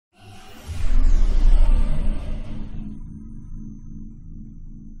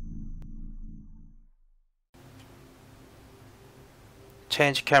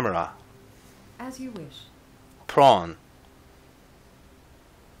Change camera. As you wish. Prawn.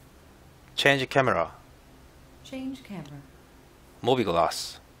 Change camera. Change camera. Movie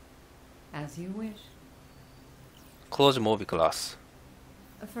glass. As you wish. Close movie glass.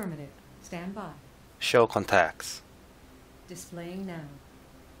 Affirmative. Stand by. Show contacts. Displaying now.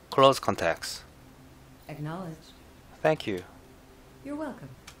 Close contacts. Acknowledged. Thank you. You're welcome.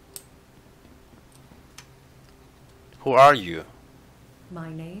 Who are you? My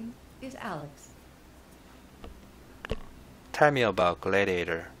name is Alex. Tell me about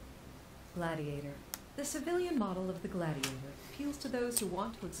Gladiator. Gladiator. The civilian model of the Gladiator appeals to those who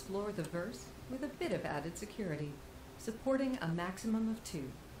want to explore the verse with a bit of added security. Supporting a maximum of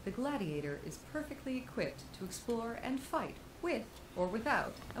 2, the Gladiator is perfectly equipped to explore and fight with or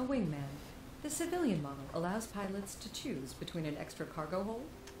without a wingman. The civilian model allows pilots to choose between an extra cargo hold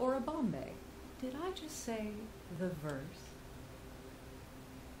or a bomb bay. Did I just say the verse?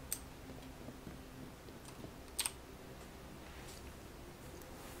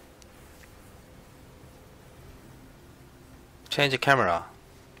 Change camera.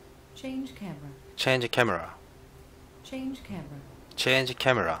 Change camera. Change camera. Change camera. Change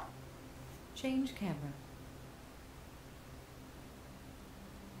camera. Change camera.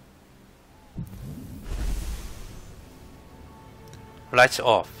 Lights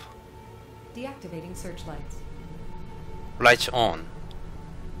off. Deactivating searchlights. Lights on.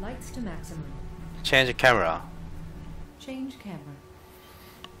 Lights to maximum. Change camera. Change camera.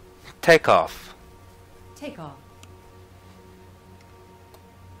 Take off. Take off.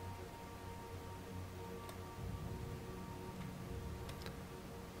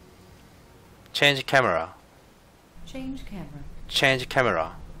 Change camera. Change camera. Change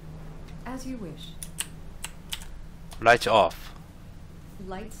camera. As you wish. Lights off.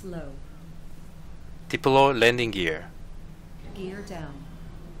 Lights low. Deploy landing gear. Gear down.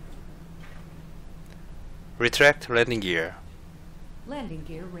 Retract landing gear. Landing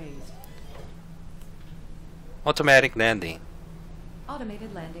gear raised. Automatic landing.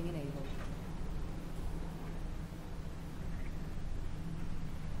 Automated landing enabled.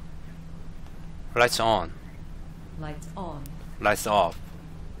 Lights on. Lights on. Lights off.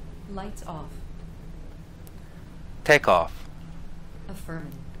 Lights off. Take off.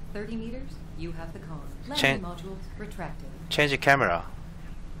 Affirmative. 30 meters, you have the con. Chan- Landing modules retracted. Change camera.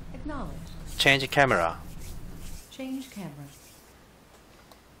 Acknowledged. Change camera. Change camera.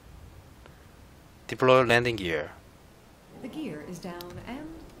 Deploy landing gear. The gear is down and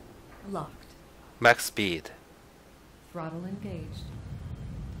locked. Max speed. Throttle engaged.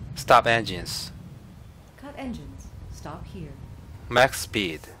 Stop engines. Cut engines. Stop here. Max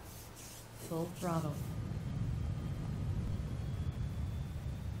speed. Full throttle.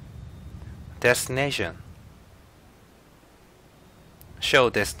 Destination.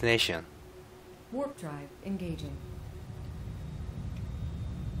 Show destination. Warp drive engaging.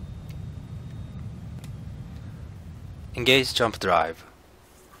 Engage jump drive.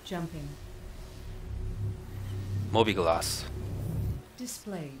 Jumping. Movie glass.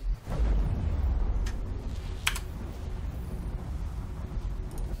 Displayed.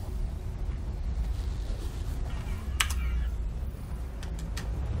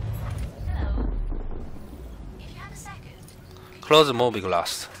 Close movie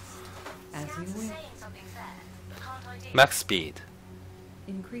glass. As you wish. Max speed.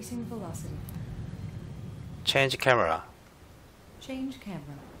 Increasing velocity. Change camera. Change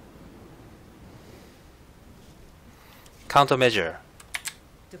camera. Countermeasure.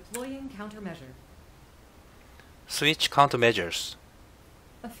 Deploying countermeasure. Switch countermeasures.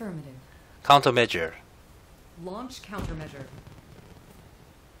 Affirmative. Countermeasure. Launch countermeasure.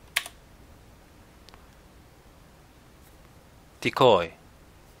 Decoy.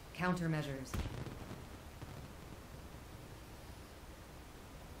 Countermeasures.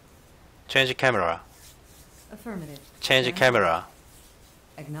 Change camera. Affirmative. Change Stand camera.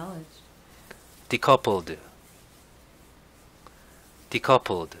 Acknowledged. Decoupled.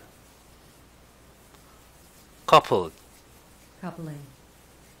 Decoupled. Coupled. Coupling.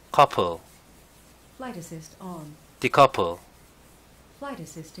 Couple. Flight assist on. Decouple. Flight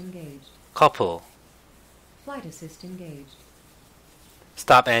assist engaged. Couple. Flight assist engaged.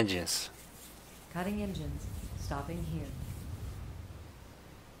 Stop engines. Cutting engines. Stopping here.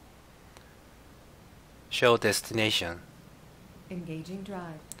 Show destination. Engaging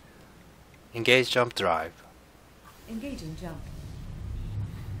drive. Engage jump drive. Engaging jump.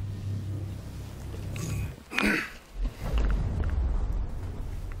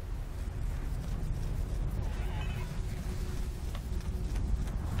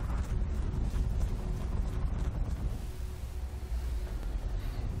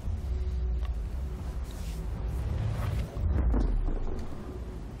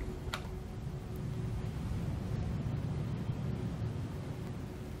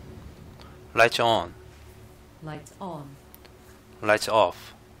 Lights on. Lights on. Lights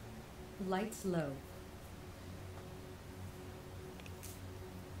off. Lights low.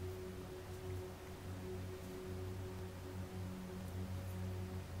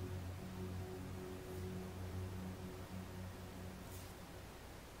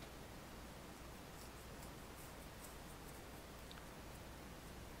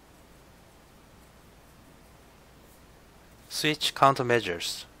 Switch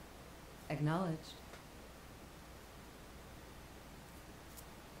countermeasures. Acknowledged.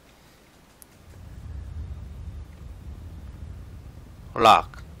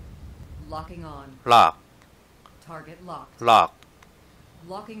 Lock. Locking on. Lock. Target locked. Lock.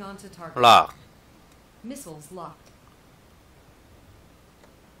 Locking onto target. Lock. Missiles locked.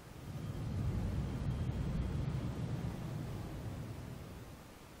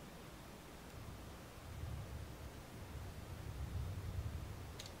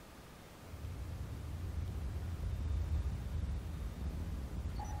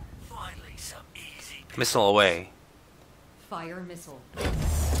 Finally, some easy. Missile away. Fire missile.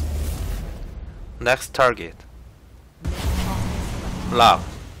 Next target. Missile selected. Lock.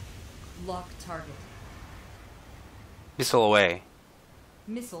 Lock target. Missile away.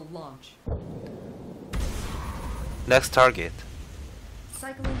 Missile launch. Next target.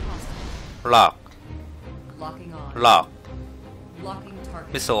 Cycling hostile. Lock. Locking on. Lock. Locking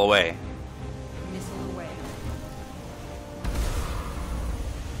target. Missile away. Missile away.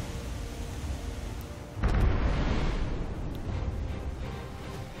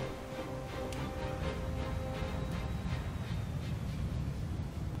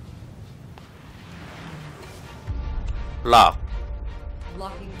 Lock.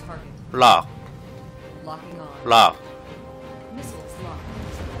 Locking target. Lock. Locking on. Lock. Missiles locked.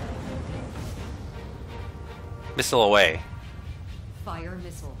 Missile away. Fire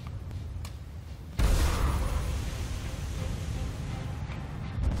missile.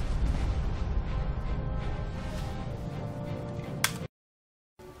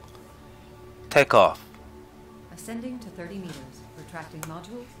 Take off. Ascending to 30 meters. Retracting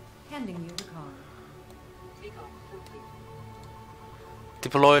modules. Handing you the con.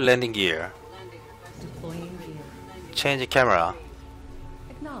 Deploy landing gear. Deploying gear. Change camera.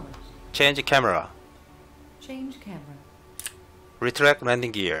 Acknowledged. Change camera. Change camera. Retract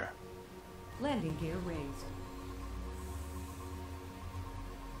landing gear. Landing gear raised.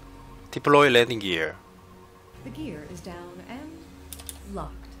 Deploy landing gear. The gear is down and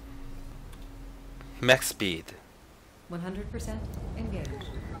locked. Max speed. 100% engaged.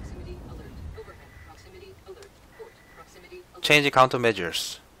 Proximity alert. Overhead. Proximity alert. Port. Proximity alert. Change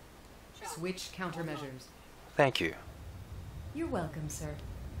countermeasures. Switch countermeasures. Thank you. You're welcome, sir.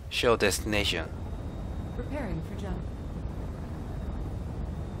 Show destination. Preparing for jump.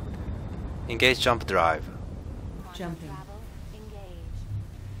 Engage jump drive. Jumping. Travel. Engage.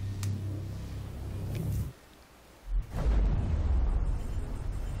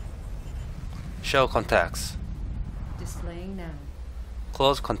 Show contacts. Displaying now.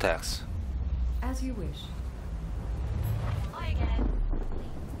 Close contacts. As you wish. Hi again.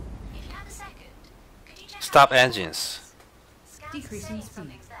 If you have a second, could you check Stop out engines. Scans Decreasing say speed.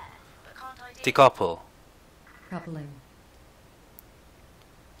 something's there, but can't ID. Decouple. Coupling.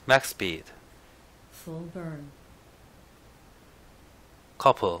 Max speed. Full burn.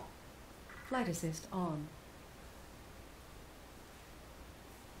 Couple. Flight assist on.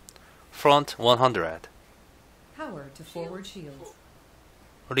 Front 100. Power to forward shields.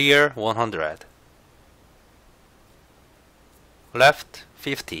 Rear 100. Left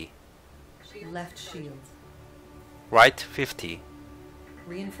 50. Left shields. Right 50.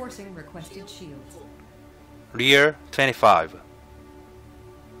 Reinforcing requested shields. Rear 25.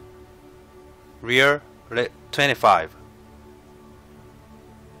 Rear 25.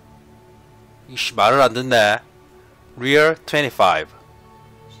 이씨 말을 안 듣네. Rear 25.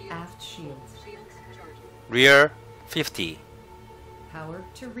 Aft shields. Rear 50. Power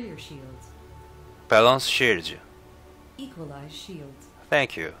to rear shields. Balance shields. Equalize shields.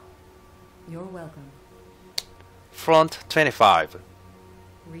 Thank you. You're welcome. Front 25.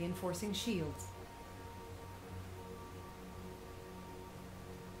 Reinforcing shields.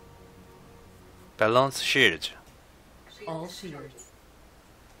 Balance shields. All shields.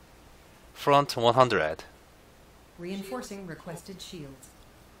 Front 100. Reinforcing requested shields.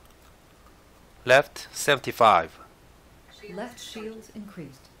 Left 75. Left shields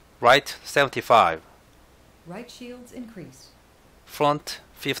increased. Right 75. Right shields increased. Front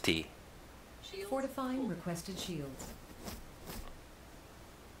 50. Fortifying requested shields.